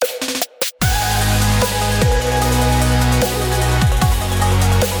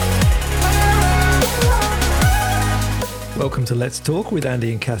to Let's Talk with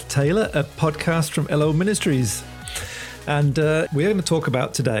Andy and Cath Taylor, a podcast from LO Ministries. And we're going to talk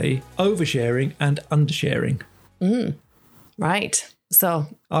about today oversharing and undersharing. Right. So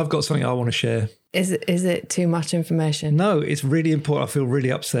I've got something I want to share. is it too much information? No, it's really important. I feel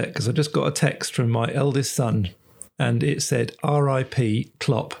really upset because I just got a text from my eldest son and it said R.I.P.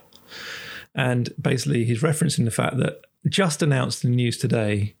 Klopp. And basically he's referencing the fact that just announced in the news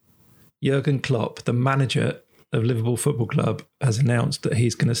today, Jurgen Klopp, the manager of Liverpool Football Club, has announced that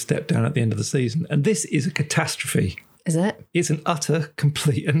he's going to step down at the end of the season. And this is a catastrophe. Is it? It's an utter,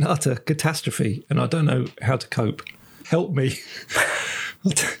 complete and utter catastrophe. And I don't know how to cope. Help me.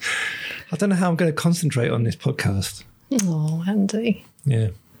 I don't know how I'm going to concentrate on this podcast. Oh, Andy. Yeah.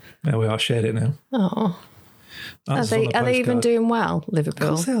 There we are. I shared it now. Oh. Are they even doing well, Liverpool?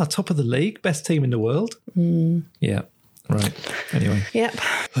 Of course they are. Top of the league. Best team in the world. Yeah. Right. Anyway. Yep.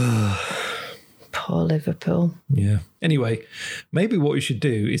 Poor Liverpool. Yeah. Anyway, maybe what we should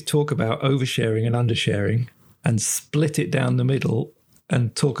do is talk about oversharing and undersharing and split it down the middle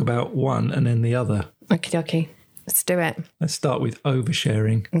and talk about one and then the other. Okay. Let's do it. Let's start with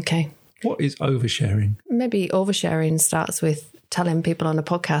oversharing. Okay. What is oversharing? Maybe oversharing starts with telling people on a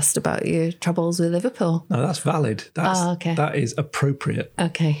podcast about your troubles with Liverpool. No, that's valid. Okay. That is appropriate.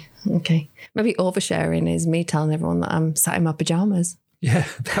 Okay. Maybe oversharing is me telling everyone that I'm sat in my pajamas. Yeah,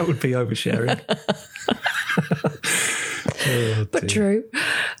 that would be oversharing. Oh, but true.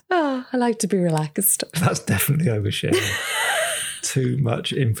 Oh, I like to be relaxed. That's definitely oversharing. Too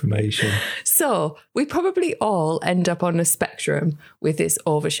much information. So we probably all end up on a spectrum with this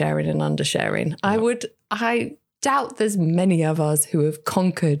oversharing and undersharing. Yeah. I doubt there's many of us who have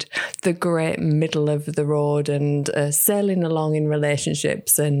conquered the great middle of the road and sailing along in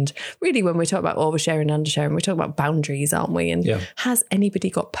relationships. And really, when we talk about oversharing and undersharing, we talk about boundaries, aren't we? And has anybody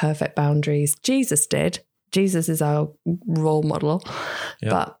got perfect boundaries? Jesus did. Jesus is our role model. Yeah.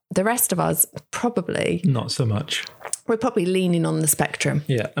 But the rest of us probably... Not so much. We're probably leaning on the spectrum.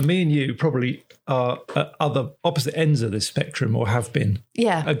 Yeah. And me and you probably are at other opposite ends of this spectrum, or have been.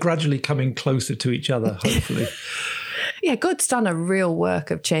 Yeah. Are gradually coming closer to each other, hopefully. Yeah, God's done a real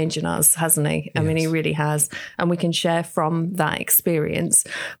work of changing us, hasn't he? I mean, he really has. And we can share from that experience.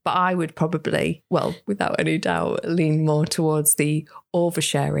 But I would probably, well, without any doubt, lean more towards the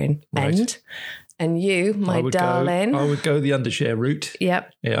oversharing end. And you, my darling. I would go the undershare route.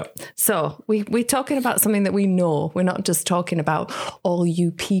 Yep. Yeah. So we're talking about something that we know. We're not just talking about all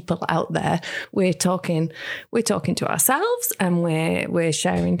you people out there. We're talking to ourselves, and we're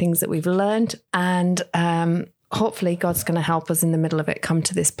sharing things that we've learned, and hopefully God's going to help us in the middle of it come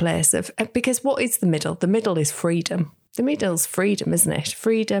to this place of, because what is the middle? The middle is freedom. The middle's freedom, isn't it?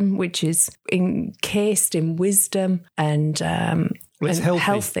 Freedom, which is encased in wisdom and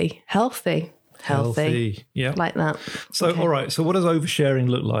healthy. Healthy. Yeah. Like that. So, okay. All right. So what does oversharing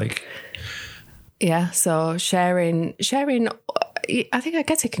look like? Yeah. So sharing, I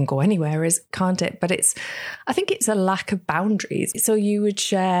guess it can go anywhere, can't it? But I think it's a lack of boundaries. So you would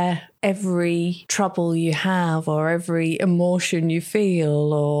share every trouble you have, or every emotion you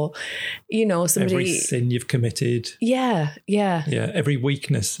feel, or, somebody... Every sin you've committed. Yeah. Yeah. Every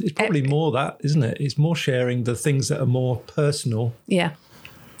weakness. It's probably more that, isn't it? It's more sharing the things that are more personal. Yeah.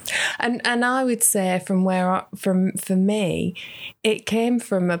 And I would say for me, it came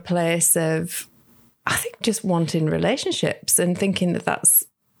from a place of, I think, just wanting relationships and thinking that's,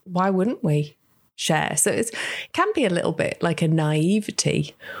 why wouldn't we share? So it can be a little bit like a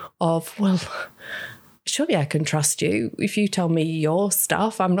naivety of, well, surely I can trust you. If you tell me your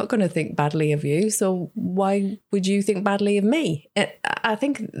stuff, I'm not going to think badly of you. So why would you think badly of me? I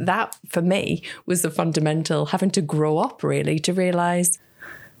think that for me was the fundamental, having to grow up really to realise,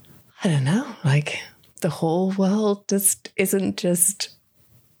 I don't know, like the whole world just isn't just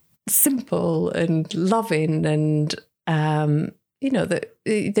simple and loving, and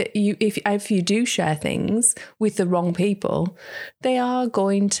that you, if you do share things with the wrong people, they are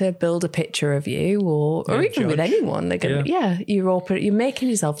going to build a picture of you, or even judge. With anyone. They're going to, you're making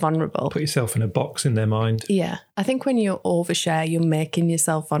yourself vulnerable. Put yourself in a box in their mind. Yeah. I think when you overshare, you're making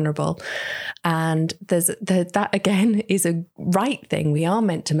yourself vulnerable. And that again is a right thing. We are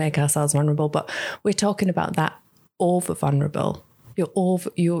meant to make ourselves vulnerable, but we're talking about that over vulnerable. You're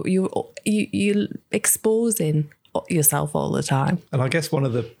exposing yourself all the time. And I guess one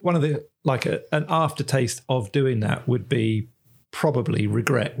of the like an aftertaste of doing that would be probably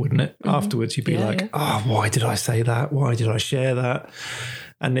regret, wouldn't it? Mm-hmm. Afterwards, you'd be oh, why did I say that? Why did I share that?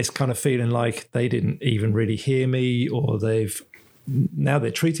 And this kind of feeling like they didn't even really hear me, or now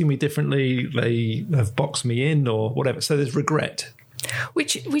they're treating me differently. They have boxed me in or whatever. So there's regret.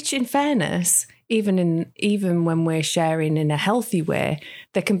 Which in fairness even when we're sharing in a healthy way,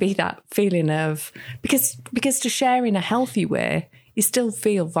 there can be that feeling of, because to share in a healthy way, you still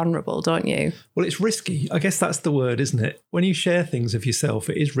feel vulnerable, don't you? Well, it's risky. I guess that's the word, isn't it? When you share things of yourself,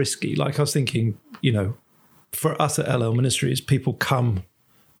 it is risky. Like I was thinking, for us at LL Ministries, people come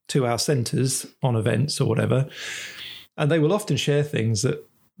to our centres on events or whatever, and they will often share things that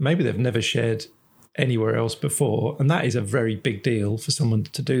maybe they've never shared anywhere else before. And that is a very big deal for someone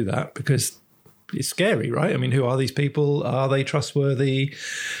to do that, because it's scary, right? I mean, who are these people? Are they trustworthy?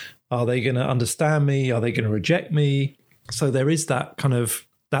 Are they going to understand me? Are they going to reject me? So there is that kind of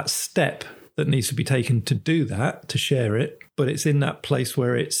that step that needs to be taken to do that, to share it. But it's in that place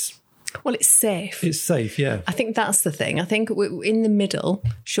where it's safe. It's safe, yeah. I think that's the thing. I think we're in the middle,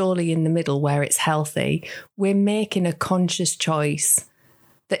 surely in the middle where it's healthy, we're making a conscious choice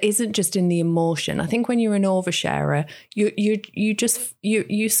that isn't just in the emotion. I think when you're an oversharer,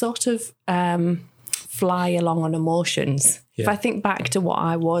 you sort of fly along on emotions. Yeah. If I think back to what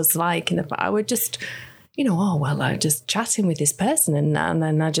I was like, I would just, I'm just chatting with this person and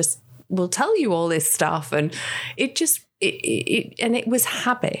then I just will tell you all this stuff. And it was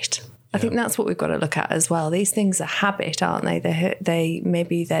habit. I think that's what we've got to look at as well. These things are habit, aren't they?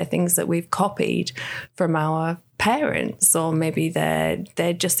 Maybe they're things that we've copied from our parents, or maybe they're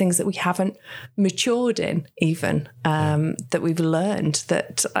just things that we haven't matured in, even that we've learned.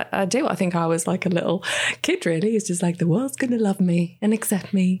 That I do. I think I was like a little kid. Really, it's just like the world's going to love me and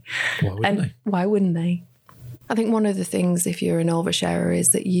accept me. Why wouldn't they? I think one of the things, if you're an oversharer,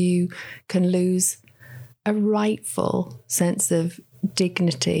 is that you can lose a rightful sense of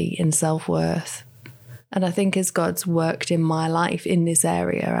dignity and self-worth. And I think as God's worked in my life in this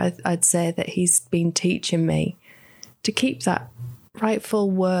area, I'd say that he's been teaching me to keep that rightful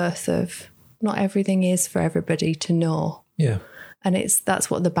worth of not everything is for everybody to know. Yeah. And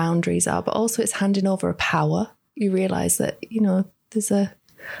that's what the boundaries are. But also it's handing over a power. You realise that,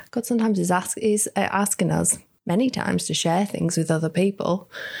 God sometimes is asking us many times to share things with other people,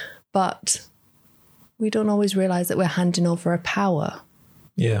 but we don't always realise that we're handing over a power.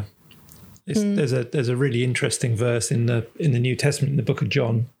 Yeah. There's a really interesting verse in the New Testament, in the book of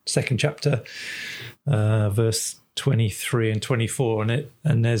John, 2nd chapter, verse 23 and 24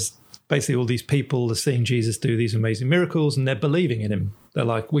 and there's basically all these people are seeing Jesus do these amazing miracles and they're believing in him. They're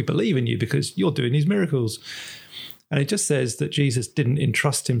like, we believe in you because you're doing these miracles. And it just says that Jesus didn't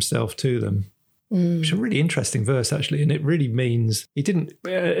entrust himself to them. Which is a really interesting verse, actually. And it really means he didn't,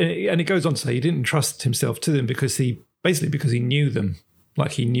 and it goes on to say he didn't entrust himself to them because he knew them.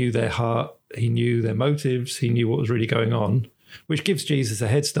 Like he knew their heart, he knew their motives, he knew what was really going on, which gives Jesus a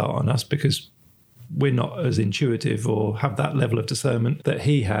head start on us because we're not as intuitive or have that level of discernment that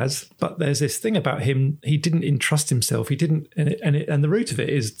he has. But there's this thing about him, he didn't entrust himself. He didn't, and the root of it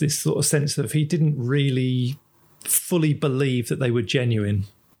is this sort of sense of he didn't really fully believe that they were genuine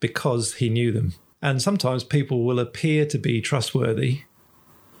because he knew them. And sometimes people will appear to be trustworthy,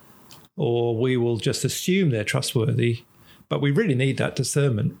 or we will just assume they're trustworthy, but we really need that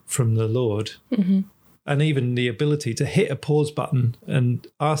discernment from the Lord. Mm-hmm. And even the ability to hit a pause button and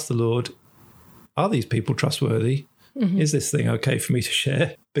ask the Lord, are these people trustworthy? Mm-hmm. Is this thing okay for me to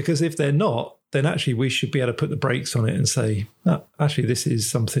share? Because if they're not, then actually we should be able to put the brakes on it and say, no, actually, this is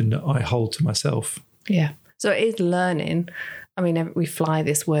something that I hold to myself. Yeah. So it is learning. I mean, we fly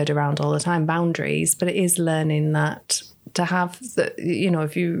this word around all the time, boundaries, but it is learning that to have the,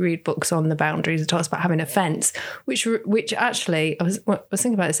 if you read books on the boundaries, it talks about having a fence, which actually, I was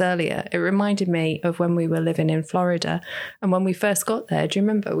thinking about this earlier. It reminded me of when we were living in Florida. And when we first got there, do you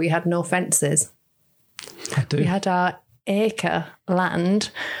remember we had no fences? I do. We had our acre land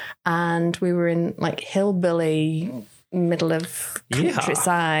and we were in like hillbilly, middle of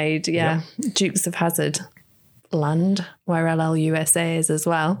countryside. Yeah. Dukes of Hazzard land where LLUSA is as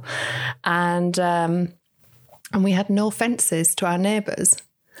well. And we had no fences to our neighbours.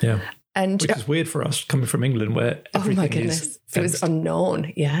 Yeah. Which is weird for us coming from England where everything is fenced. It was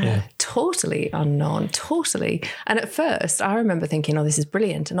unknown. Yeah. Totally unknown. Totally. And at first I remember thinking, this is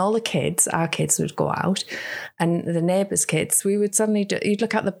brilliant. And all our kids would go out and the neighbours' kids, we would suddenly, you'd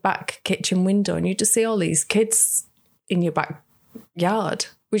look out the back kitchen window and you'd just see all these kids in your backyard,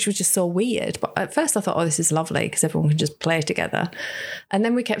 which was just so weird. But at first I thought, this is lovely because everyone can just play together. And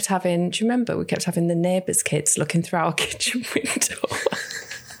then we kept having, do you remember, we kept having the neighbours' kids looking through our kitchen window.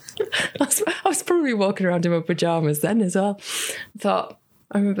 I was probably walking around in my pyjamas then as well.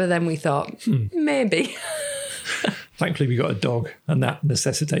 I remember then we thought, maybe. Thankfully we got a dog and that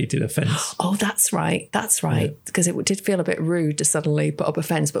necessitated a fence. Oh, that's right. Because it did feel a bit rude to suddenly put up a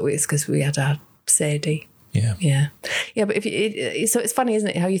fence, but it's because we had our Sadie. Yeah. But so it's funny, isn't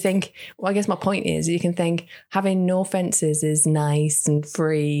it? How you think, well, I guess my point is you can think having no fences is nice and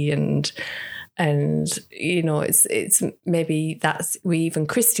free and it's maybe we even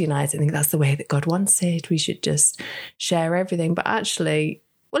Christianize it. I think that's the way that God wants it. We should just share everything. But actually,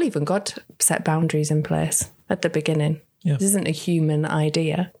 well, even God set boundaries in place at the beginning. Yeah. This isn't a human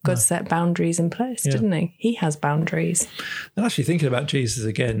idea. God set boundaries in place, didn't he? He has boundaries. And actually thinking about Jesus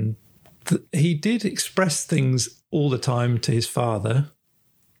again, he did express things all the time to his Father,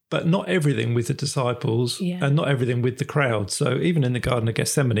 but not everything with the disciples and not everything with the crowd. So even in the Garden of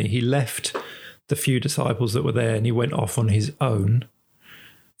Gethsemane, he left the few disciples that were there and he went off on his own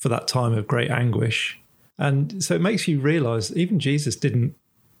for that time of great anguish. And so it makes you realise even Jesus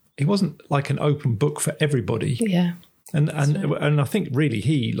he wasn't like an open book for everybody. Yeah. And I think really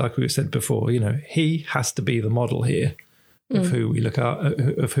he, like we said before, he has to be the model here of who we look at,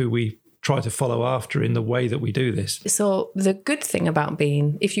 of who we try to follow after in the way that we do this. So the good thing about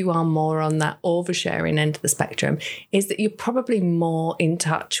being, if you are more on that oversharing end of the spectrum, is that you're probably more in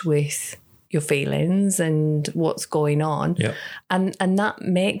touch with your feelings and what's going on. Yeah. And that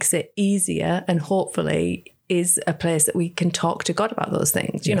makes it easier and hopefully is a place that we can talk to God about those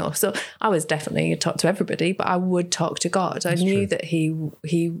things, So I was definitely talk to everybody, but I would talk to God. I knew that he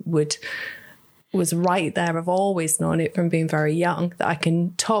was right there. I've always known it from being very young that I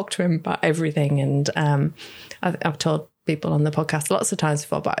can talk to him about everything. And I've told people on the podcast lots of times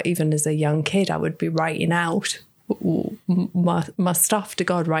before, but even as a young kid, I would be writing out my stuff to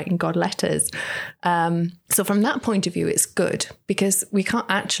God, writing God letters. So from that point of view, it's good because we can't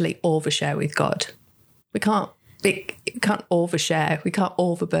actually overshare with God. We can't overshare. We can't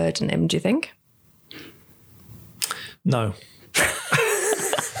overburden him, do you think? No.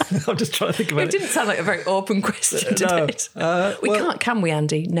 I'm just trying to think about it. It didn't sound like a very open question, did it? We can't, can we,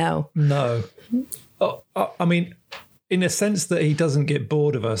 Andy? No. No. I mean, in a sense that he doesn't get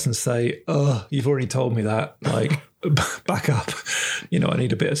bored of us and say, oh, you've already told me that. Like, back up. I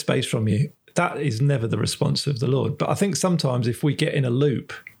need a bit of space from you. That is never the response of the Lord. But I think sometimes if we get in a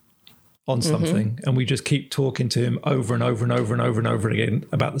loop on something and we just keep talking to him over and over and over and over and over again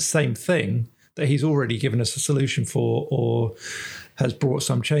about the same thing that he's already given us a solution for or has brought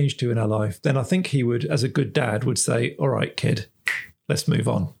some change to in our life, then I think he would, as a good dad, would say, all right, kid, let's move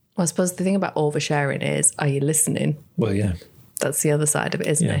on. Well, I suppose the thing about oversharing is, are you listening? Well, yeah. That's the other side of it,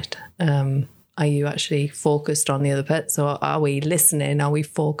 isn't it? Are you actually focused on the other bit? So are we listening? Are we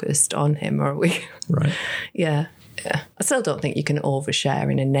focused on him? Or are we? Right. Yeah. I still don't think you can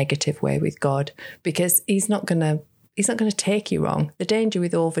overshare in a negative way with God because he's not going to take you wrong. The danger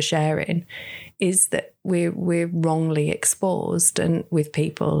with oversharing is that we're wrongly exposed and with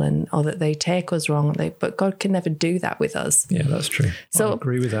people or that they take us wrongly, but God can never do that with us. Yeah, that's true. So, I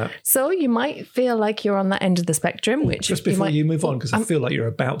agree with that. So you might feel like you're on that end of the spectrum, which just before you move on, because I feel like you're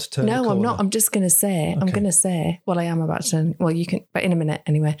about to turn the corner. No, I'm not. I'm just going to say, well, I am about to turn, well, you can, but in a minute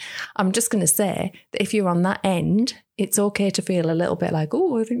anyway. I'm just going to say that if you're on that end, it's okay to feel a little bit like,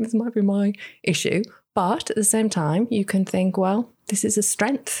 oh, I think this might be my issue. But at the same time, you can think, well, this is a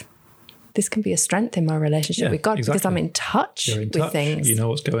strength. This can be a strength in my relationship with God because I'm in touch with things. You know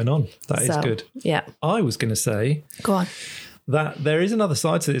what's going on. That is good. Yeah. I was going to say, go on, that there is another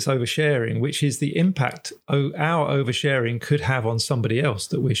side to this oversharing, which is the impact our oversharing could have on somebody else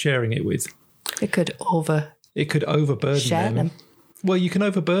that we're sharing it with. It could overburden them. Well, you can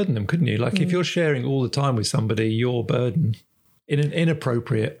overburden them, couldn't you? Like if you're sharing all the time with somebody your burden in an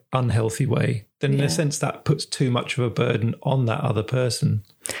inappropriate, unhealthy way, then in a sense that puts too much of a burden on that other person.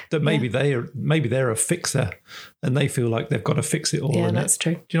 That maybe they're a fixer and they feel like they've got to fix it all. Yeah, that's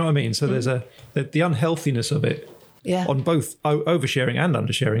true. Do you know what I mean? So there's the unhealthiness of it on both oversharing and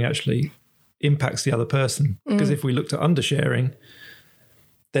undersharing actually impacts the other person. Because if we looked at undersharing,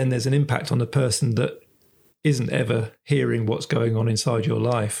 then there's an impact on the person that isn't ever hearing what's going on inside your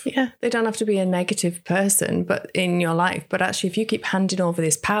life. Yeah, they don't have to be a negative person but in your life. But actually, if you keep handing over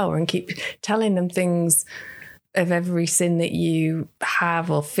this power and keep telling them things of every sin that you have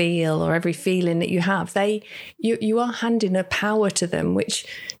or feel or every feeling that you have, you are handing a power to them, which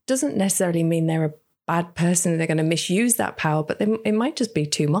doesn't necessarily mean they're a bad person and they're going to misuse that power, but it might just be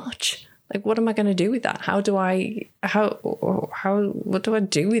too much. Like, what am I going to do with that? What do I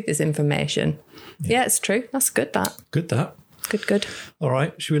do with this information? Yeah, it's true. That's good, that. Good. All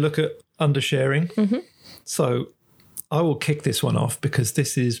right. Should we look at undersharing? Mm-hmm. So I will kick this one off because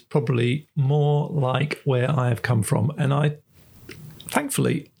this is probably more like where I have come from. And I,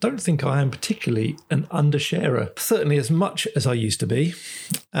 thankfully, don't think I am particularly an undersharer, certainly as much as I used to be.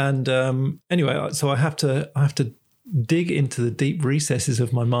 And anyway, so I have to dig into the deep recesses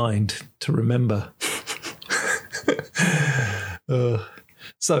of my mind to remember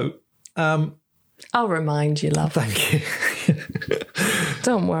So, I'll remind you, love. thank you.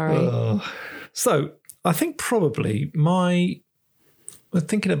 Don't worry. So I think probably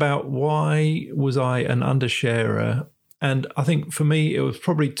thinking about why was I an undersharer, and I think for me it was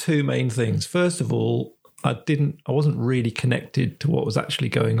probably two main things. First of all, I wasn't really connected to what was actually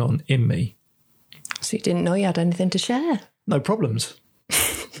going on in me. So you didn't know you had anything to share? No problems. Do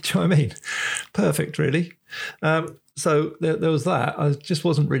you know what I mean? Perfect, really. So there was that. I just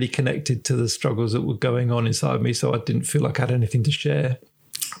wasn't really connected to the struggles that were going on inside me, so I didn't feel like I had anything to share.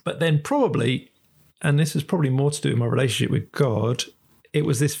 But then probably, and this is probably more to do with my relationship with God, it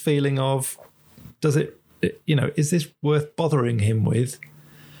was this feeling of, is this worth bothering him with?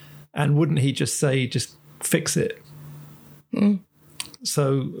 And wouldn't he just say, just fix it?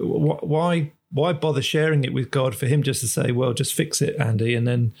 So why bother sharing it with God for him just to say, well, just fix it, Andy, and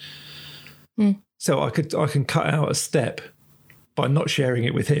then... So I can cut out a step by not sharing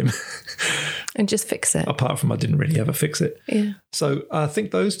it with him. And just fix it. Apart from I didn't really ever fix it. Yeah. So I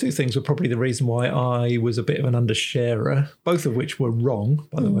think those two things were probably the reason why I was a bit of an undersharer, both of which were wrong,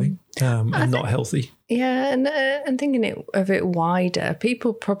 by the way, and not healthy. Yeah, and thinking of it wider,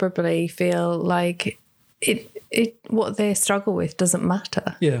 people probably feel like what they struggle with doesn't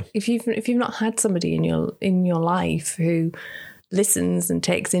matter. Yeah. If you've not had somebody in your life who listens and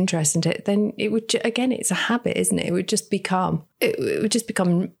takes interest in it, then it would again, it's a habit, isn't it? It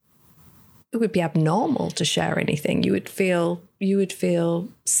would be abnormal to share anything. You would feel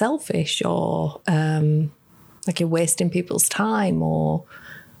selfish or like you're wasting people's time, or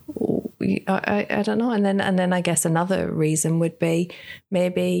I don't know. And then I guess another reason would be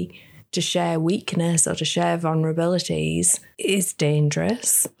maybe to share weakness or to share vulnerabilities is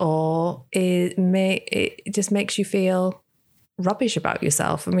dangerous, or it just makes you feel rubbish about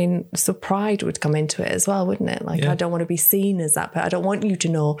yourself. I mean, so pride would come into it as well, wouldn't it? Like, I don't want to be seen as that, but I don't want you to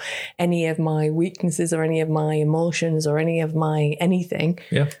know any of my weaknesses or any of my emotions or any of my anything.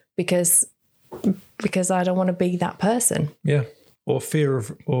 Yeah. Because I don't want to be that person. Yeah. Or fear.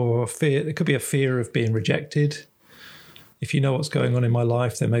 It could be a fear of being rejected. If you know what's going on in my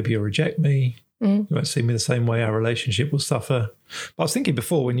life, then maybe you'll reject me. You won't see me the same way. Our relationship will suffer. But I was thinking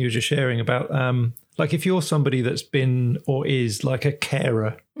before when you were just sharing about, like if you're somebody that's been or is like a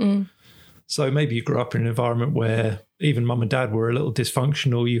carer. So maybe you grew up in an environment where even mum and dad were a little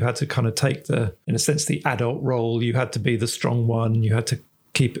dysfunctional. You had to kind of take in a sense, the adult role. You had to be the strong one. You had to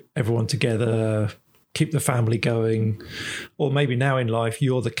keep everyone together, keep the family going. Or maybe now in life,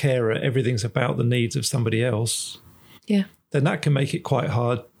 you're the carer. Everything's about the needs of somebody else. Yeah. Then that can make it quite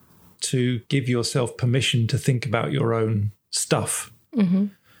hard to give yourself permission to think about your own stuff,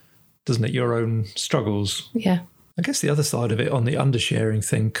 doesn't it? Your own struggles. Yeah. I guess the other side of it on the undersharing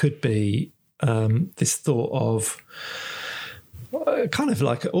thing could be this thought of kind of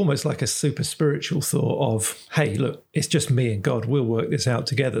like almost like a super spiritual thought of, hey, look, it's just me and God. We'll work this out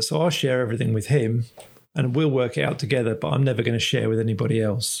together. So I'll share everything with him and we'll work it out together, but I'm never going to share with anybody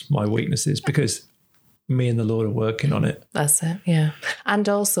else my weaknesses because me and the Lord are working on it. That's it, yeah. And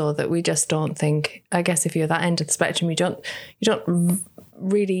also that we just don't think, I guess if you're that end of the spectrum, you don't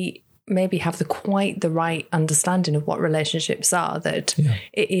really maybe have quite the right understanding of what relationships are, that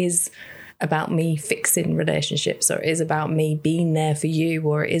it is about me fixing relationships, or it is about me being there for you,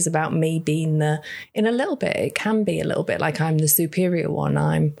 or it is about me being in a little bit, it can be a little bit like I'm the superior one.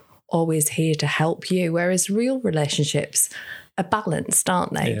 I'm always here to help you. Whereas real relationships are balanced,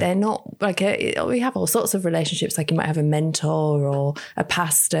 aren't they? Yeah. They're not like we have all sorts of relationships, like you might have a mentor or a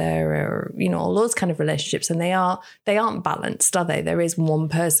pastor, or all those kind of relationships, and they aren't balanced, are they? There is one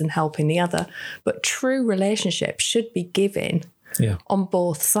person helping the other, but true relationships should be giving on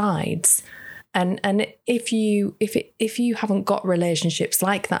both sides. And if you haven't got relationships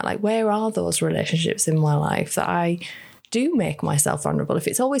like that, like where are those relationships in my life that I do make myself vulnerable? If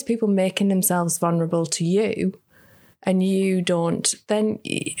it's always people making themselves vulnerable to you, and you don't, then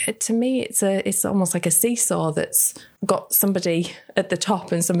to me it's almost like a seesaw that's got somebody at the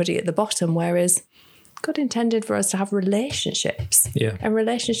top and somebody at the bottom, whereas God intended for us to have relationships. Yeah. And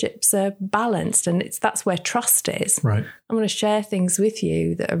relationships are balanced, and that's where trust is. Right. I'm going to share things with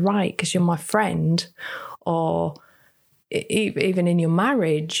you that are right because you're my friend, or even in your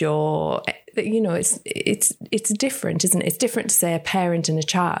marriage, or it's different, isn't it? It's different to say a parent and a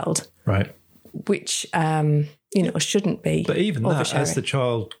child. Right. Which shouldn't be. But even that, as the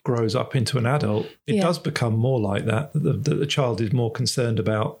child grows up into an adult, it does become more like that. The child is more concerned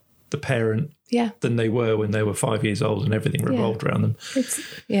about the parent than they were when they were 5 years old and everything revolved around them.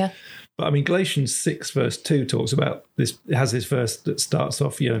 But I mean, Galatians 6 verse 2 talks about this. It has this verse that starts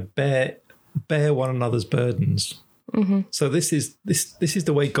off, bear one another's burdens So this is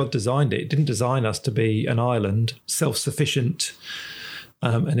the way God designed it. It didn't design us to be an island, self-sufficient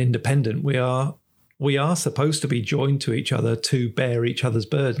and independent. We are supposed to be joined to each other to bear each other's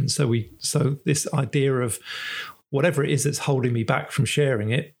burdens. So this idea of whatever it is that's holding me back from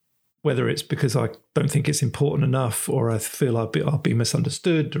sharing it, whether it's because I don't think it's important enough, or I feel I'll be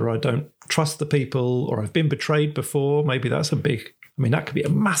misunderstood, or I don't trust the people, or I've been betrayed before. Maybe that's that could be a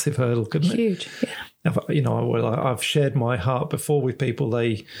massive hurdle, couldn't it? Huge, yeah. I've shared my heart before with people.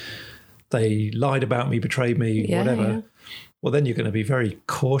 They lied about me, betrayed me, whatever. Yeah. Well, then you're going to be very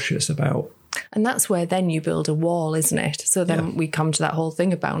cautious about. And that's where then you build a wall, isn't it? So then we come to that whole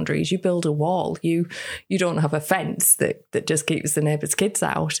thing of boundaries. You build a wall. You don't have a fence that just keeps the neighbour's kids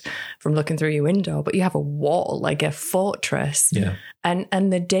out from looking through your window, but you have a wall, like a fortress. Yeah.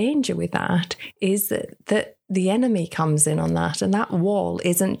 And the danger with that is that the enemy comes in on that. And that wall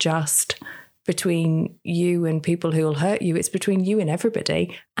isn't just between you and people who will hurt you. It's between you and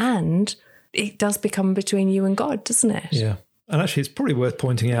everybody. And it does become between you and God, doesn't it? Yeah. And actually, it's probably worth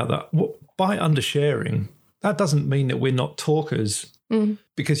pointing out that by undersharing, that doesn't mean that we're not talkers,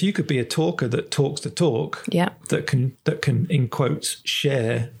 because you could be a talker that talks the talk, that can in quotes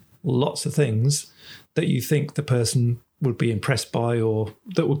share lots of things that you think the person would be impressed by, or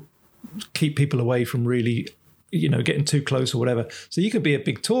that will keep people away from really, getting too close or whatever. So you could be a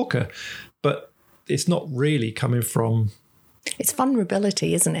big talker, but it's not really coming from. It's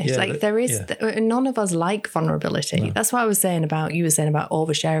vulnerability, isn't it? Yeah, none of us like vulnerability. No. That's what you were saying about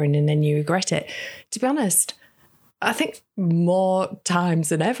oversharing and then you regret it. To be honest, I think more times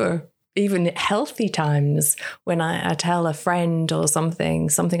than ever, even healthy times, when I tell a friend or something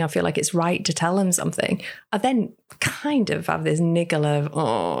I feel like it's right to tell them something, I then kind of have this niggle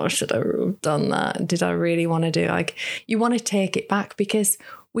of, should I have done that? Did I really want to do it? Like, you want to take it back, because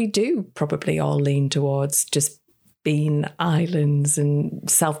we do probably all lean towards just being islands and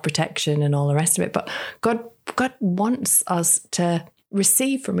self-protection and all the rest of it. But God wants us to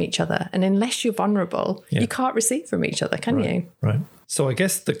receive from each other. And unless you're vulnerable, you can't receive from each other, can you? Right. So I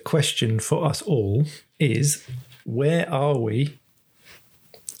guess the question for us all is, where are we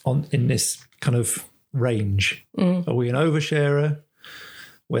in this kind of range? Are we an oversharer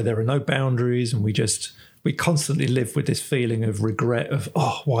where there are no boundaries and we constantly live with this feeling of regret of,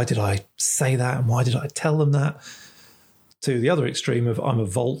 why did I say that? And why did I tell them that? To the other extreme of, I'm a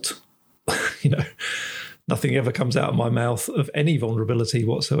vault, nothing ever comes out of my mouth of any vulnerability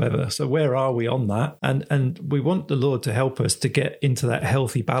whatsoever. So where are we on that? And we want the Lord to help us to get into that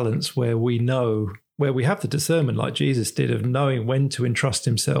healthy balance where we have the discernment, like Jesus did, of knowing when to entrust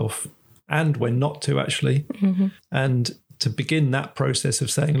himself and when not to, actually. Mm-hmm. And to begin that process of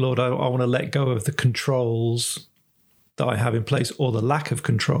saying, Lord, I want to let go of the controls that I have in place, or the lack of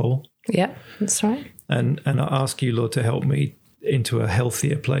control. Yeah, that's right. And I ask you, Lord, to help me into a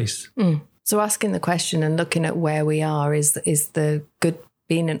healthier place. So asking the question and looking at where we are is the good,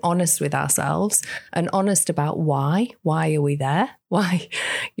 being honest with ourselves and honest about why are we there? Why,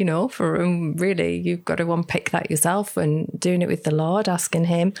 really, you've got to unpick that yourself and doing it with the Lord, asking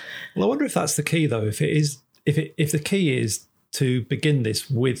him. Well, I wonder if that's the key, though. If the key is to begin this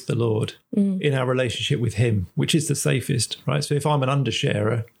with the Lord in our relationship with him, which is the safest, right? So if I'm an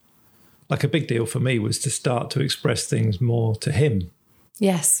undersharer, like, a big deal for me was to start to express things more to him.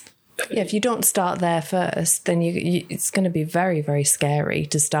 Yes. Yeah, if you don't start there first, then it's going to be very, very scary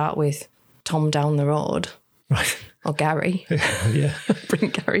to start with Tom down the road. Right. Or Gary. Yeah.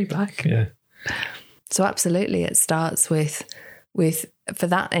 Bring Gary back. Yeah. So absolutely, it starts with for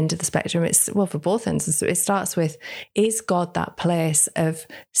that end of the spectrum, for both ends, it starts with, is God that place of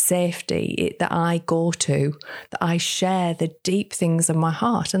safety that I go to, that I share the deep things of my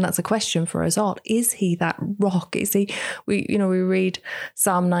heart? And that's a question for us all. Is he that rock? Is he, we read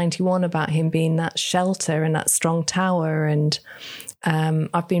Psalm 91 about him being that shelter and that strong tower. And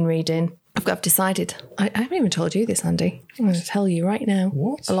I've been reading, I've decided, I haven't even told you this, Andy. I'm going to tell you right now.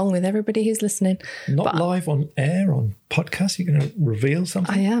 What? Along with everybody who's listening. Not live on air, on podcast? You're going to reveal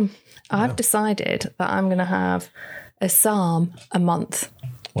something? I am. Wow. I've decided that I'm going to have a psalm a month.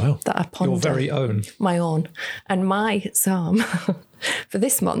 Wow. That I ponder. Your very own. My own. And my psalm for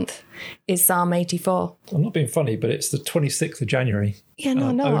this month is Psalm 84. I'm not being funny, but it's the 26th of January. Yeah, no.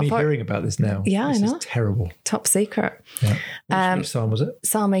 I'm only hearing about this now. Yeah, I know. This is terrible. Top secret. Yeah. Which psalm was it?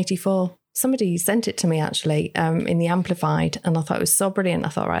 Psalm 84. Somebody sent it to me, actually, in the Amplified, and I thought it was so brilliant. I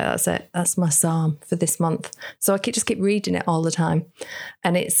thought, right, that's it. That's my psalm for this month. So I just keep reading it all the time.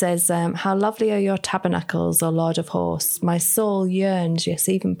 And it says, how lovely are your tabernacles, O Lord of hosts. My soul yearns, yes,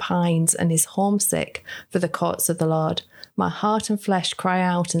 even pines, and is homesick for the courts of the Lord. My heart and flesh cry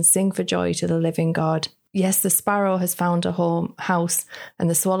out and sing for joy to the living God. Yes, the sparrow has found a house, and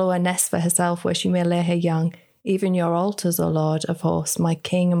the swallow a nest for herself where she may lay her young. Even your altars, O Lord of hosts, my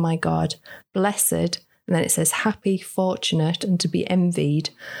King and my God. Blessed, and then it says, happy, fortunate, and to be envied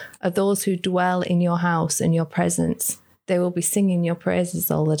are those who dwell in your house and your presence. They will be singing your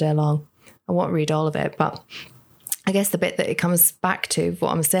praises all the day long. I won't read all of it, but I guess the bit that it comes back to,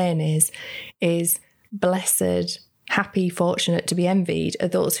 what I'm saying is blessed, happy, fortunate, to be envied are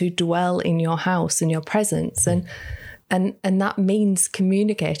those who dwell in your house and your presence. And that means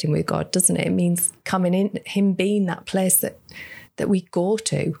communicating with God, doesn't it? It means coming in, him being that place that we go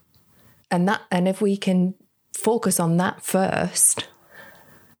to. And if we can focus on that first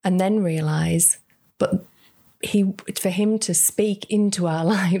and then realise, but for him to speak into our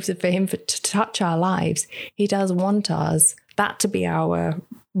lives, for him to touch our lives, he does want us, that to be our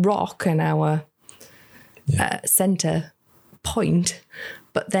rock and our centre point.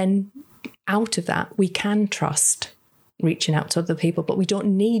 But then out of that, we can trust reaching out to other people, but we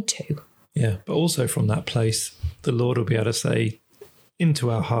don't need to. Yeah, but also from that place, the Lord will be able to say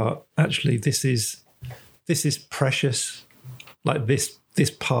into our heart, actually, this is precious. Like this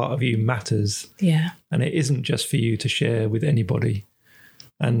part of you matters. Yeah. And it isn't just for you to share with anybody.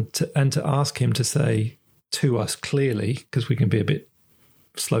 And to ask him to say to us clearly, because we can be a bit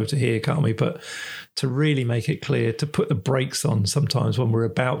slow to hear, can't we? But to really make it clear, to put the brakes on sometimes when we're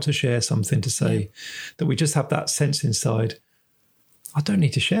about to share something, to say that we just have that sense inside, I don't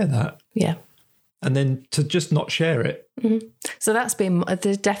need to share that. Yeah. And then to just not share it. Mm-hmm. So that's been,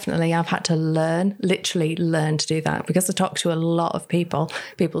 definitely, I've had to literally learn to do that, because I talk to a lot of people.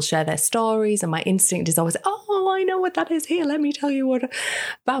 People share their stories, and my instinct is always, oh, I know what that is. Here, let me tell you what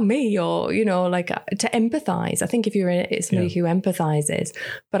about me, or, like to empathise. I think if you're in it, it's somebody who empathises.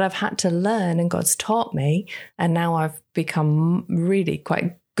 But I've had to learn, and God's taught me, and now I've become really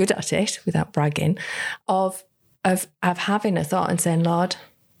quite good at it, without bragging, of having a thought and saying, Lord,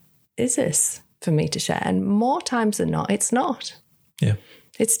 is this for me to share? And more times than not, it's not. Yeah.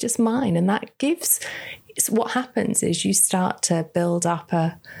 It's just mine. And that what happens is you start to build up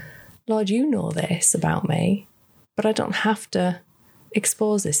Lord, you know this about me, but I don't have to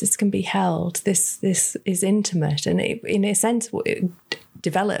expose this. This can be held. This is intimate. And in a sense, what it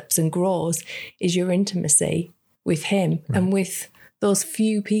develops and grows is your intimacy with him and with those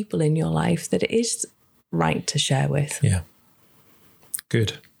few people in your life that it is right to share with. Yeah.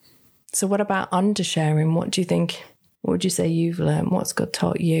 Good. So what about undersharing? What do you think? What would you say you've learned? What's God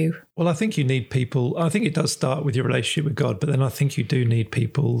taught you? Well, I think you need people. I think it does start with your relationship with God, but then I think you do need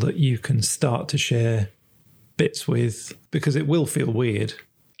people that you can start to share bits with, because it will feel weird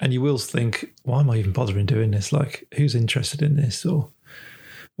and you will think, why am I even bothering doing this? Like, who's interested in this, or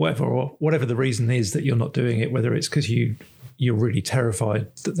whatever the reason is that you're not doing it, whether it's because you're really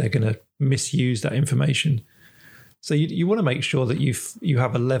terrified that they're going to misuse that information. So you want to make sure that you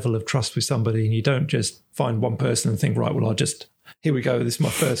have a level of trust with somebody, and you don't just find one person and think, right, well, here we go. This is my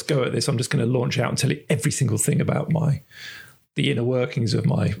first go at this. I'm just going to launch out and tell you every single thing about the inner workings of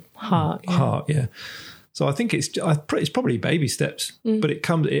my heart. Yeah. So I think it's probably baby steps, but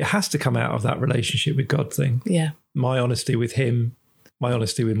it has to come out of that relationship with God thing. Yeah. My honesty with him, my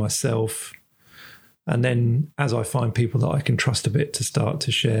honesty with myself. And then as I find people that I can trust a bit, to start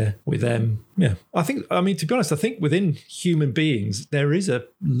to share with them. Yeah. To be honest, I think within human beings, there is a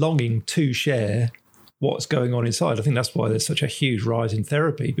longing to share what's going on inside. I think that's why there's such a huge rise in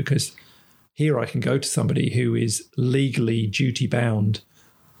therapy, because here I can go to somebody who is legally duty bound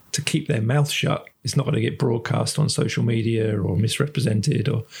to keep their mouth shut. It's not going to get broadcast on social media or misrepresented.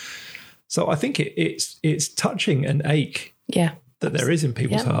 So I think it's touching an ache. Yeah. That there is in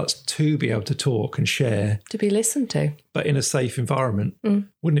people's hearts to be able to talk and share. To be listened to. But in a safe environment.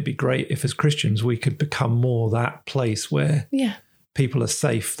 Wouldn't it be great if as Christians we could become more that place where people are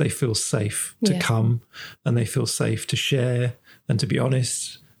safe, they feel safe to come, and they feel safe to share and to be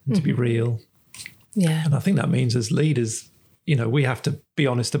honest and to be real. Yeah. And I think that means as leaders, we have to be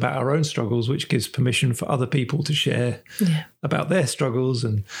honest about our own struggles, which gives permission for other people to share about their struggles.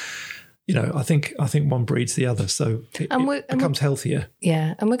 And I think one breeds the other, so it becomes healthier.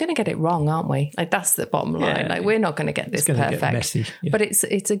 Yeah, and we're going to get it wrong, aren't we? Like, that's the bottom line. Like, we're not going to get this perfect. Get messy, but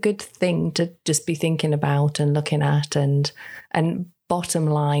it's a good thing to just be thinking about and looking at, and bottom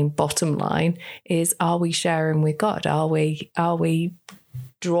line is, are we sharing with God? Are we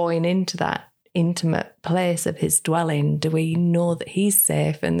drawing into that intimate place of his dwelling? Do we know that he's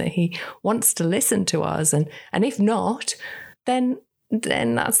safe and that he wants to listen to us? And if not, then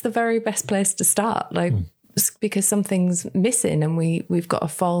that's the very best place to start, because something's missing, and we've got a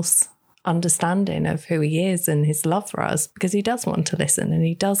false understanding of who he is and his love for us, because he does want to listen and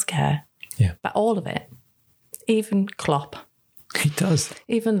he does care. Yeah. But all of it. Even Klopp. He does.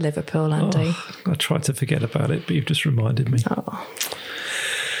 Even Liverpool, Andy. Oh, I tried to forget about it, but you've just reminded me. Oh.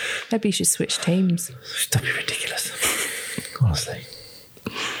 Maybe you should switch teams. Don't be ridiculous. Honestly.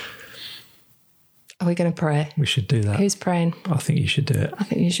 Are we going to pray? We should do that. Who's praying? I think you should do it. I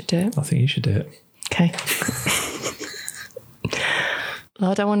think you should do it. I think you should do it. Okay.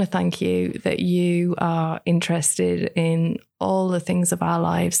 Lord, I want to thank you that you are interested in all the things of our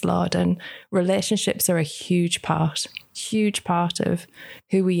lives, Lord, and relationships are a huge part of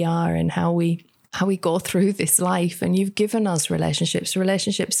who we are and how we go through this life. And you've given us relationships.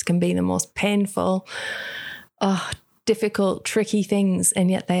 Relationships can be the most painful, difficult, tricky things, and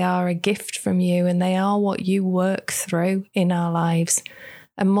yet they are a gift from you and they are what you work through in our lives.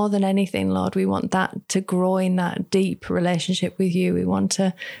 And more than anything, Lord, we want that to grow in that deep relationship with you. We want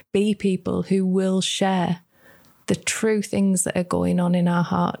to be people who will share the true things that are going on in our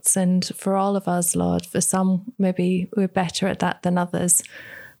hearts. And for all of us, Lord, for some, maybe we're better at that than others.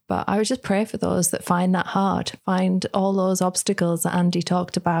 But I would just pray for those that find that hard, find all those obstacles that Andy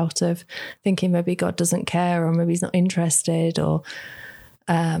talked about of thinking maybe God doesn't care or maybe he's not interested or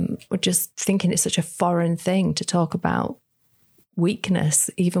just thinking it's such a foreign thing to talk about weakness,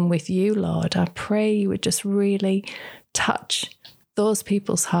 even with you, Lord. I pray you would just really touch those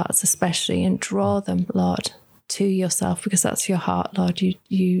people's hearts especially and draw them, Lord, to yourself, because that's your heart, Lord.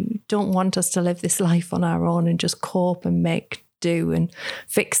 You don't want us to live this life on our own and just cope and make do and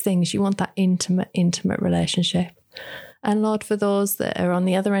fix things. You want that intimate relationship. And Lord, for those that are on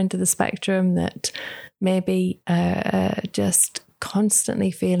the other end of the spectrum that maybe just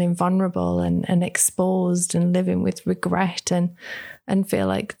constantly feeling vulnerable and exposed and living with regret and feel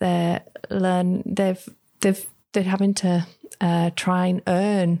like they're having to try and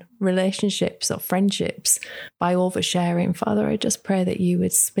earn relationships or friendships by oversharing. Father, I just pray that you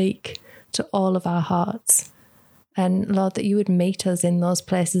would speak to all of our hearts. And Lord, that you would meet us in those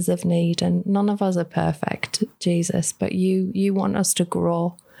places of need. And none of us are perfect, Jesus, but you want us to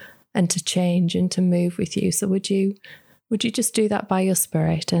grow and to change and to move with you. So would you just do that by your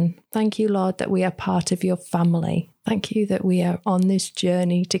Spirit? And thank you, Lord, that we are part of your family. Thank you that we are on this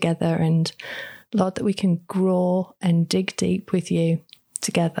journey together. And Lord, that we can grow and dig deep with you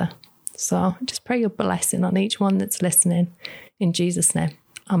together. So just pray your blessing on each one that's listening. In Jesus' name,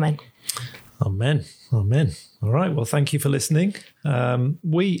 amen. Amen. Amen. All right. Well, thank you for listening.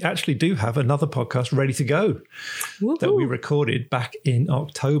 We actually do have another podcast ready to go. Woo-hoo. That we recorded back in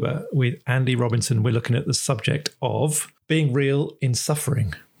October with Andy Robinson. We're looking at the subject of being real in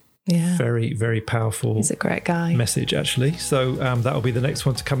suffering. Yeah. Very, very powerful. He's a great guy. Message, actually. So that'll be the next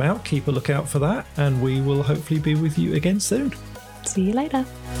one to come out. Keep a lookout for that. And we will hopefully be with you again soon. See you later.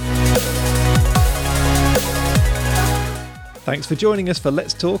 Thanks for joining us for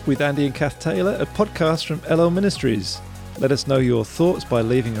Let's Talk with Andy and Cath Taylor, a podcast from LL Ministries. Let us know your thoughts by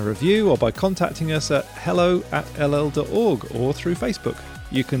leaving a review or by contacting us at hello@ll.org or through Facebook.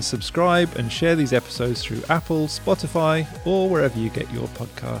 You can subscribe and share these episodes through Apple, Spotify, or wherever you get your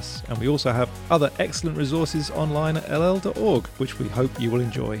podcasts. And we also have other excellent resources online at ll.org, which we hope you will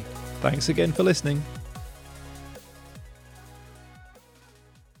enjoy. Thanks again for listening.